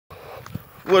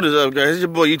What is up, guys? It's your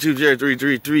boy YouTube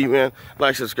Jared333, man.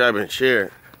 Like, subscribe, and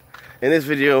share. In this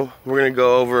video, we're gonna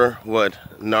go over what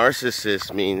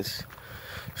narcissist means.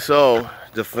 So,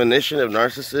 definition of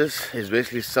narcissist is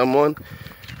basically someone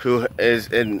who is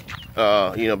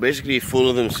basically full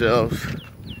of themselves,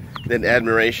 then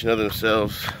admiration of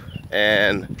themselves,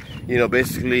 and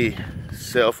basically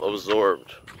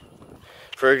self-absorbed.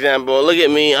 For example, look at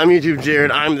me. I'm YouTube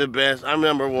Jared. I'm the best. I'm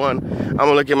number one. I'm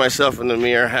gonna look at myself in the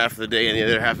mirror half the day, and the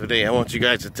other half of the day I want you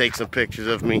guys to take some pictures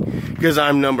of me because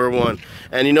I'm number one.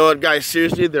 And you know what, guys?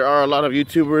 Seriously, there are a lot of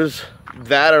YouTubers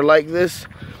that are like this,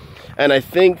 and I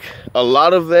think a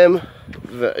lot of them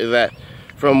that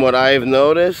from what I've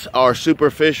noticed are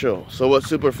superficial. So what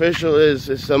superficial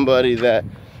is somebody that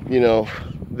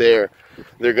they're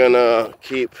gonna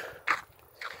keep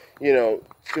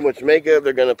too much makeup,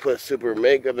 they're gonna put super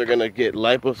makeup, they're gonna get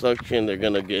liposuction, they're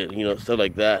gonna get stuff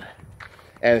like that.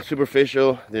 And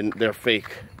superficial, then they're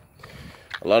fake.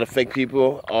 A lot of fake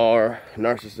people are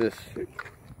narcissists.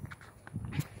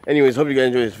 Anyways, hope you guys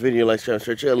enjoy this video. Like, share, and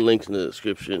search. Links in the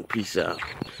description. Peace out,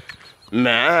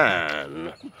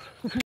 man.